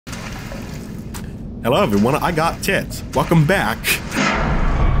Hello everyone, I got tits. Welcome back.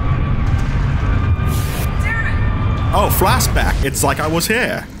 Oh, flashback. It's like I was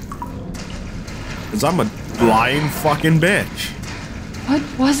here. Cause I'm a lying fucking bitch. What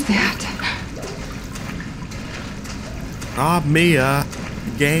was that? Ah, Mia.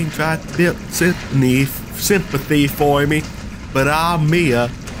 The gang tried to build sympathy for me. But I'm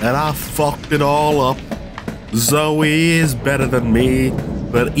Mia, and I fucked it all up. Zoe is better than me,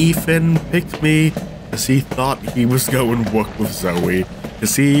 but Ethan picked me because he thought he was going to work with Zoe.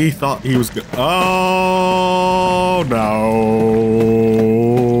 Because he thought he was going. Oh no.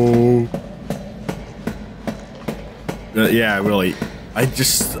 Yeah, really. I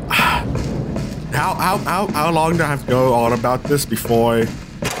just. How long do I have to go on about this before it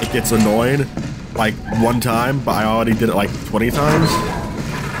gets annoying? Like one time, but I already did it like 20 times.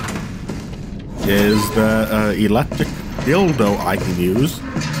 Is the electric dildo I can use.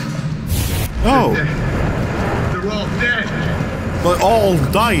 Oh. They're all dead. They all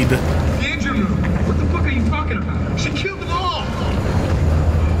died. The engine room. What the fuck are you talking about? She killed them all.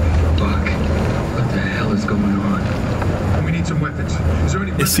 Fuck. What the hell is going on? We need some weapons. Is there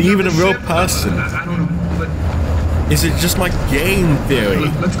any Is he even a real person? I don't know, but... Is it just my game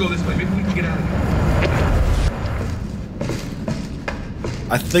theory? Let's go this way. Maybe we can get out of here.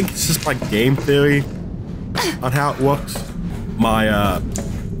 I think it's just my game theory on how it works.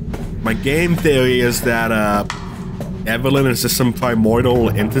 My game theory is that Evelyn is just some primordial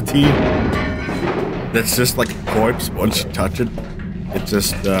entity that's just like a corpse. Once you touch it, it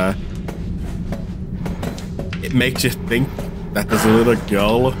just it makes you think that there's a little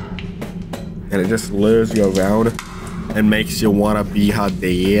girl, and it just lures you around and makes you want to be her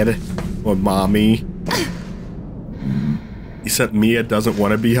dad or mommy. Except Mia doesn't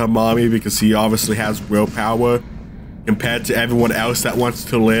want to be her mommy because he obviously has willpower compared to everyone else that wants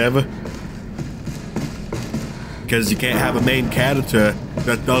to live. Because you can't have a main character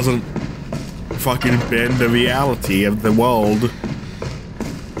that doesn't fucking bend the reality of the world.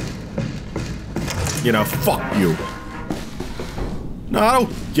 You know, fuck you. No, I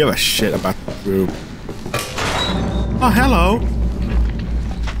don't give a shit about the group. Oh, hello.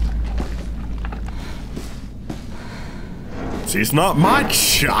 She's not my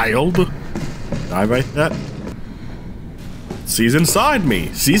child. Did I write that? She's inside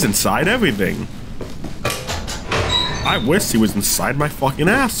me. She's inside everything. I wish she was inside my fucking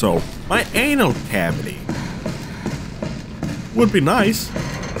asshole. My anal cavity. Would be nice.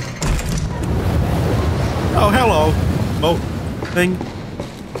 Oh, hello. Oh, thing.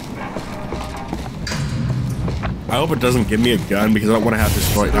 I hope it doesn't give me a gun because I don't want to have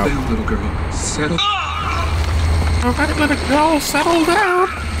this right now. Settle down, little girl. Settle. Alright, little girl, settle down.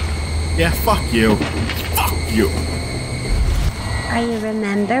 Yeah, fuck you. Fuck you. Are you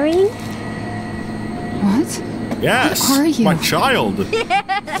remembering? What? Yes, Who are you? my child.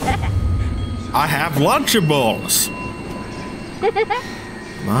 I have Lunchables.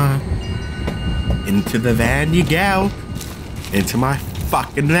 Come on. Into the van you go. Into my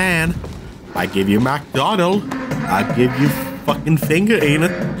fucking van. I give you MacDonald. I give you fucking finger in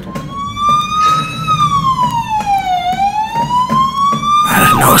it. I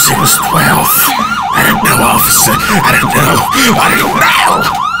didn't know she was 12. I didn't know, officer. I didn't know.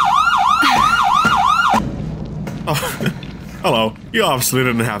 Oh, hello. You obviously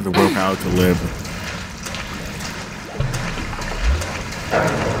didn't have the willpower to live.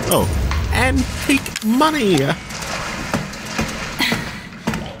 Oh, antique money.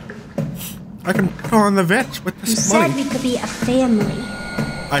 I can put on the vets with this You money. said we could be a family.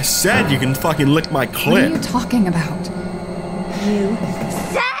 I said you can fucking lick my What are you clit. talking about? You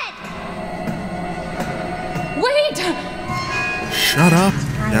said! Wait! Shut up.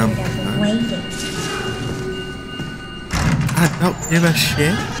 Tired of waiting. I don't give a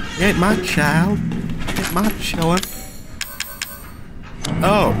shit. You ain't my child. You ain't my children.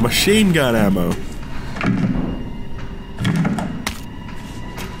 Oh, machine gun ammo.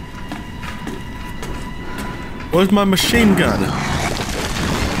 Where's my machine gun?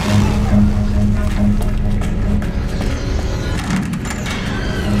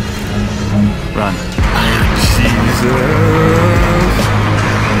 Run. Jesus.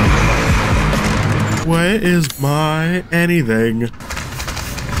 Where is my anything?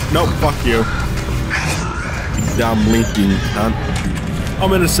 Nope, fuck you. You dumb blinking cunt.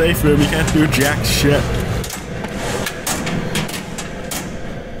 I'm in a safe room, you can't do jack shit.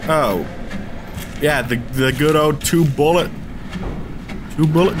 Oh. Yeah, the good old two bullet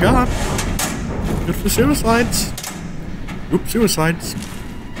gun. Good for suicides. Oops, suicides.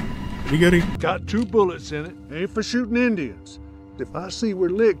 You gotta Got 2 bullets in it. Ain't for shooting Indians. If I see we're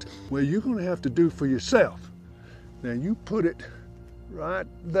licked, well, you're gonna have to do for yourself. Now you put it right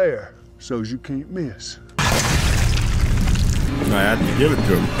there, so's you can't miss. I had to give it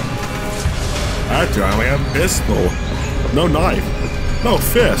to him. I only have a pistol. No knife. No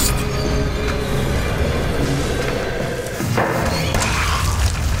fist.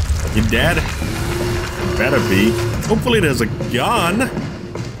 You dead? Better be. Hopefully there's a gun.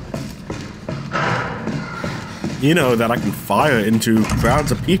 You know that I can fire into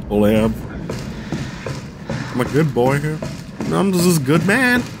crowds of people here. I'm a good boy here. I'm just a good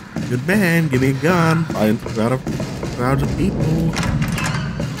man. Good man. Give me a gun. Fire into crowds of people.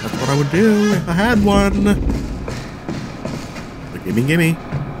 That's what I would do if I had one. But gimme.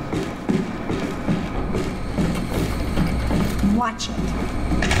 Watch it.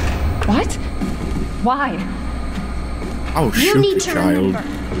 What? Why? Oh, You shoot need the to child. remember,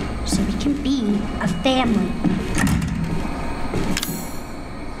 so we can be a family.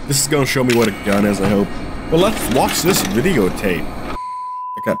 This is gonna show me what a gun is, I hope. Well, let's watch this videotape.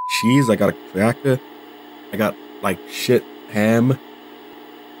 I got cheese, I got a cracker, I got, like, shit ham.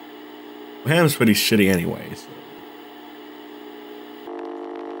 Well, ham's pretty shitty anyway, so.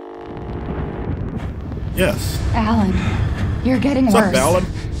 Yes. Alan, you're getting What's worse. up, Alan?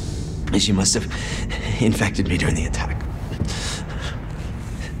 She must have infected me during the attack.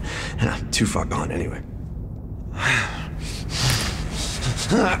 And I'm too far gone anyway.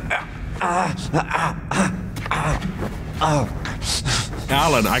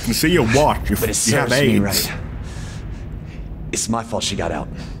 Alan, I can see your watch. But it You serves have me AIDS. right. It's my fault she got out.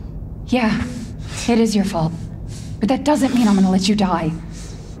 Yeah, it is your fault. But that doesn't mean I'm gonna let you die.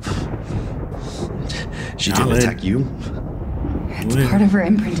 She didn't Alan. attack you? It's part of her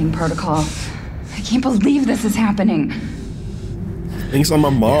imprinting protocol. I can't believe this is happening. Thanks on my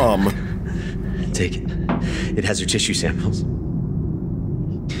mom. Take it. It has her tissue samples.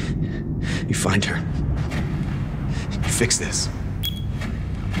 You find her. You fix this.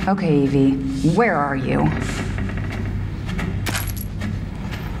 Okay, Evie, where are you?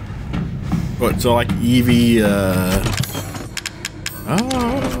 What, so like Evie, oh,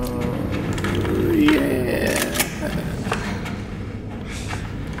 yeah.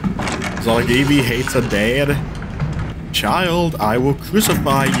 So like Evie hates her dad. Child, I will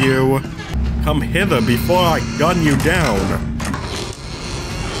crucify you. Come hither before I gun you down.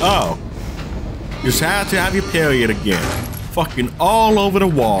 Oh. Just had to have your period again. Fucking all over the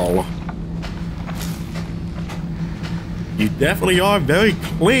wall. You definitely are very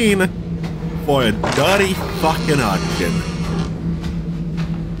clean for a dirty fucking urchin.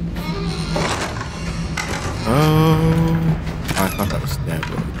 Oh. I thought that was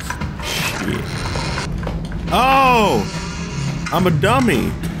steroids. Shit. Oh! I'm a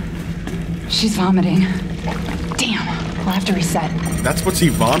dummy. She's vomiting. Damn, I'll have to reset. That's what she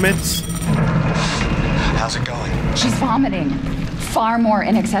vomits? How's it going? She's vomiting. Far more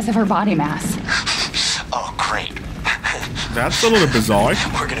in excess of her body mass. Oh, great. That's a little bizarre.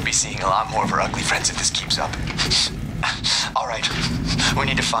 We're gonna be seeing a lot more of her ugly friends if this keeps up. All right, we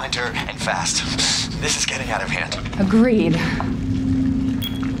need to find her and fast. This is getting out of hand. Agreed.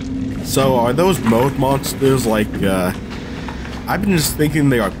 So are those moat monsters like, I've been just thinking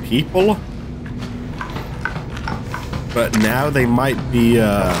they are people. But now they might be, it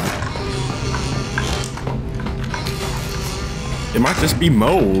might just be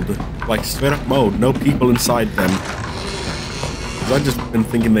mold. Like straight up mold, no people inside them. 'Cause I've just been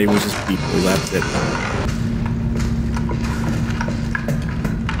thinking they were just people, that's it.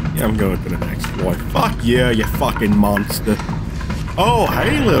 Yeah, I'm going to the next floor. Fuck yeah, you fucking monster. Oh,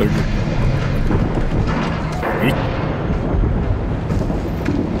 hey, look.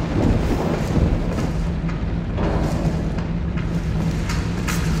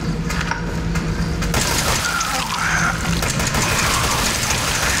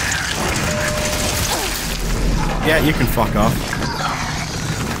 Yeah, you can fuck off.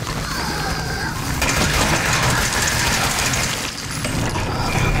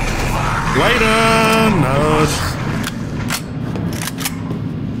 Later, nose.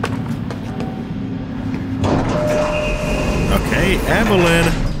 Okay, Evelyn.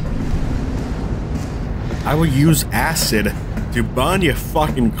 I will use acid to burn your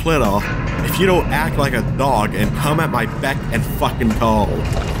fucking clit off if you don't act like a dog and come at my beck and fucking call.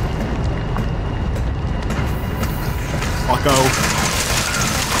 Fucko.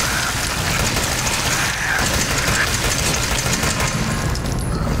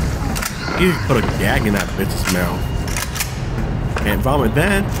 You put a gag in that bitch's mouth. Can't vomit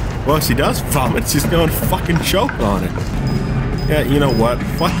then. Well, if she does vomit, she's gonna fucking choke on it. Yeah, you know what?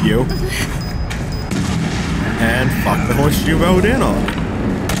 Fuck you. And fuck the horse you rode in on.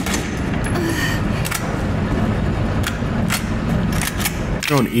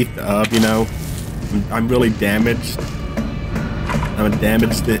 Don't eat the herb, you know. I'm really damaged. I'm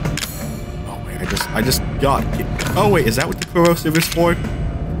damaged it. Oh wait, I just got it. Oh wait, is that what the corrosive is for?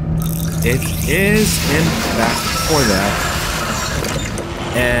 It is in fact for that.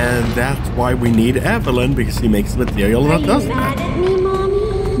 And that's why we need Evelyn, because he makes material that does that. Are you mad at me,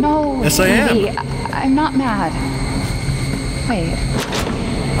 Mommy? No, Yes, I Evie, am. I'm not mad. Wait.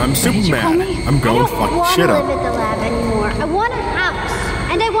 I'm super did you call mad. me? I'm going I fucking don't want shit to up. live at the lab anymore. I want a house,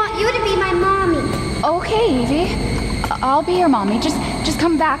 and I want you to be my mommy. Okay, Evie. I'll be your mommy. Just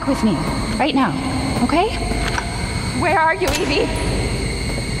come back with me. Right now. Okay? Where are you, Evie?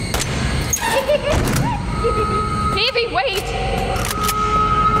 Evie, wait!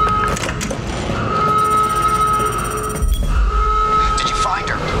 Did you find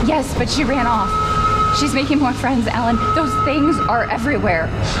her? Yes, but she ran off. She's making more friends, Alan. Those things are everywhere.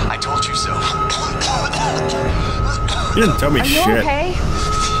 I told you so. You didn't tell me Are you shit. okay?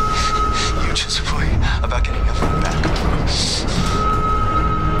 You just worry about getting Evelyn back.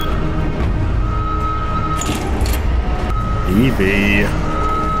 Evie.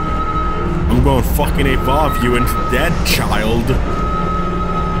 I'm going to fucking evolve you into dead, child.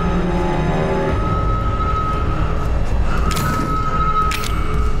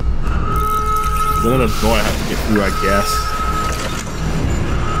 There's another door I have to get through, I guess.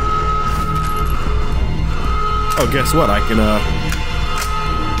 Oh, guess what? I can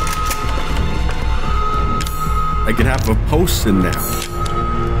have a potion now.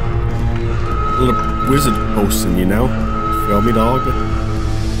 A little wizard potion, you know? Feel me, dog?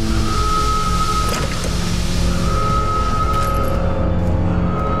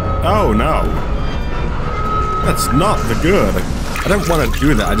 Oh, no. That's not the good. I don't want to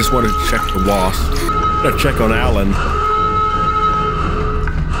do that. I just wanted to check the wasp. I'm gonna check on Alan.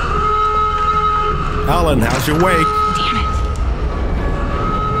 Alan, how's your wake? Damn it.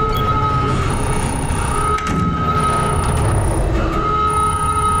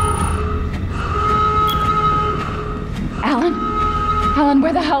 Alan? Alan,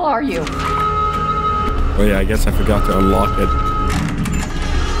 where the hell are you? Oh yeah, I guess I forgot to unlock it.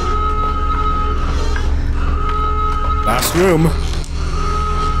 Last room.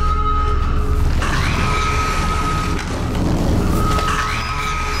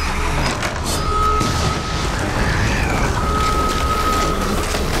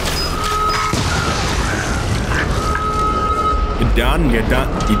 You're done, you're done.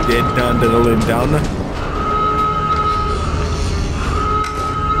 You did done, diddle and done.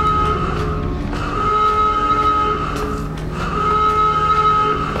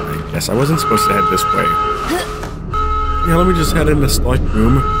 I guess I wasn't supposed to head this way. Yeah, let me just head in this like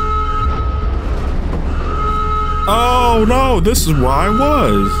room. Oh no, this is where I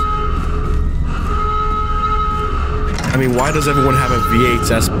was. I mean, why does everyone have a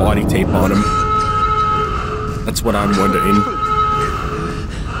VHS body tape on him? That's what I'm wondering.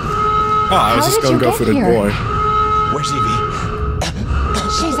 Oh, I was just gonna go for the door. Where's Evie?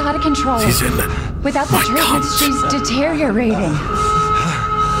 She's out of control. She's in the... Without the treatments, she's deteriorating.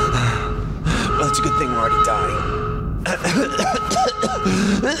 Well, it's a good thing we're already dying.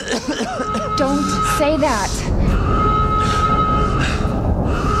 Don't say that.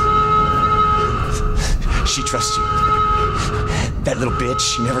 She trusts you. That little bitch,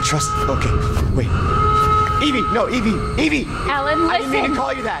 she never trusted. Okay, wait. Evie, no, Evie. Alan, listen. I didn't mean to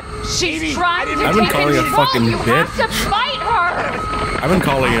call you that. She's Evie, trying to I've been take calling her control. fucking You bitch. have to fight her. I've been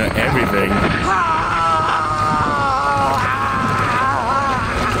calling her everything.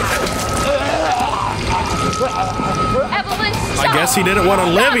 Evelyn, stop. I guess he didn't want to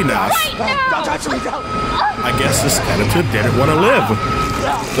live enough. Right now. Don't touch me, don't. I guess this editor didn't want to live.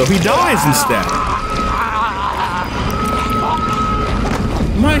 So he dies instead.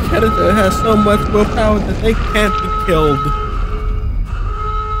 My editor has so much willpower that they can't be killed.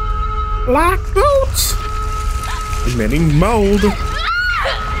 Black boots! Emitting mold.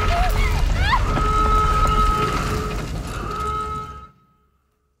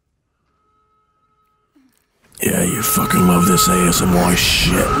 Yeah, you fucking love this ASMR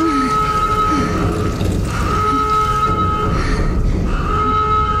shit.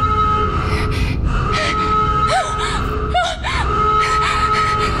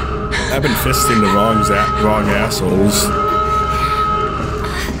 I've been fisting the wrong assholes.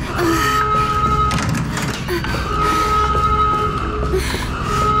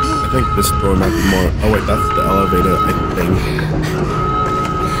 I think this door might be more... Oh wait, that's the elevator, I think.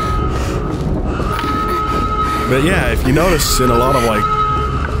 But yeah, if you notice in a lot of like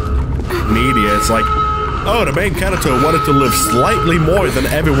media, it's like Oh, the main character wanted to live slightly more than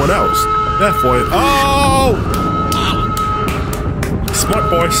everyone else. Therefore, oh! Smart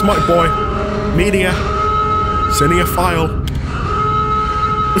boy, smart boy. Media. Sending a file.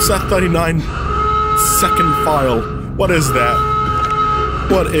 What's that 39-second file? What is that?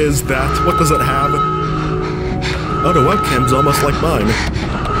 What is that? What does it have? Oh, the webcam's almost like mine.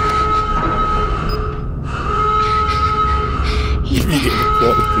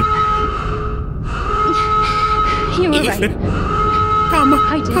 You were right. Come,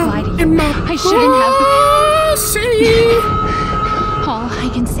 I did lie to you. I shouldn't have. All I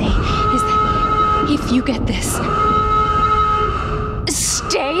can say is that if you get this,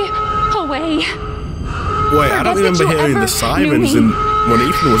 stay away. Wait, I don't remember hearing the sirens when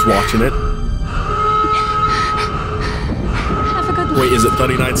Ethan was watching it. Have a good life. Wait, is it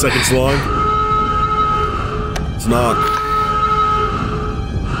 39 seconds long? It's not.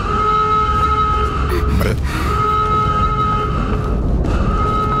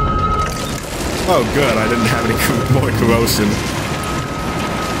 Oh, good, I didn't have any more corrosion.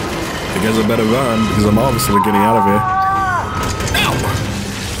 I guess I better run, because I'm obviously getting out of here. Ow!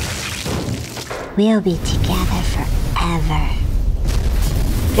 We'll be together forever.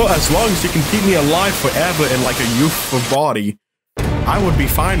 Well, as long as you can keep me alive forever in like a youthful body, I would be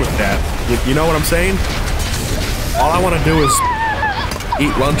fine with that. You know what I'm saying? All I want to do is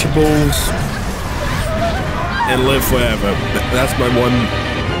eat Lunchables and live forever. That's my one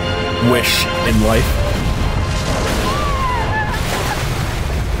wish in life.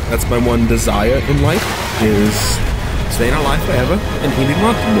 That's my one desire in life, is staying alive forever and eating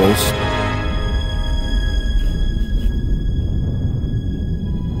Lunchables.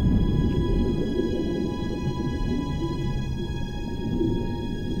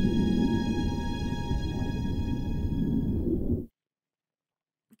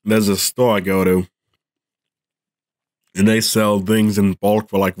 There's a store I go to, and they sell things in bulk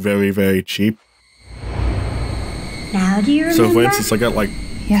for like very, very cheap. Now do you remember? So for instance, I got like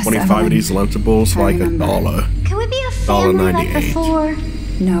Yes, 25 Evelyn. of these Lunchables for like $1. Can we be a family like $1.98. before?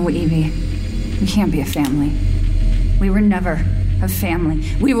 No, Evie. We can't be a family. We were never a family.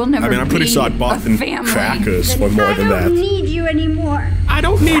 We will never I mean, I'm pretty be sure I bought a them family. crackers for more than I that. don't need you anymore. I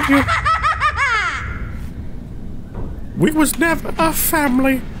don't need you. We was never a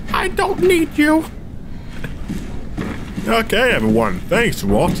family. I don't need you. Okay, everyone. Thanks for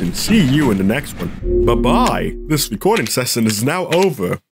watching. See you in the next one. Bye-bye. This recording session is now over.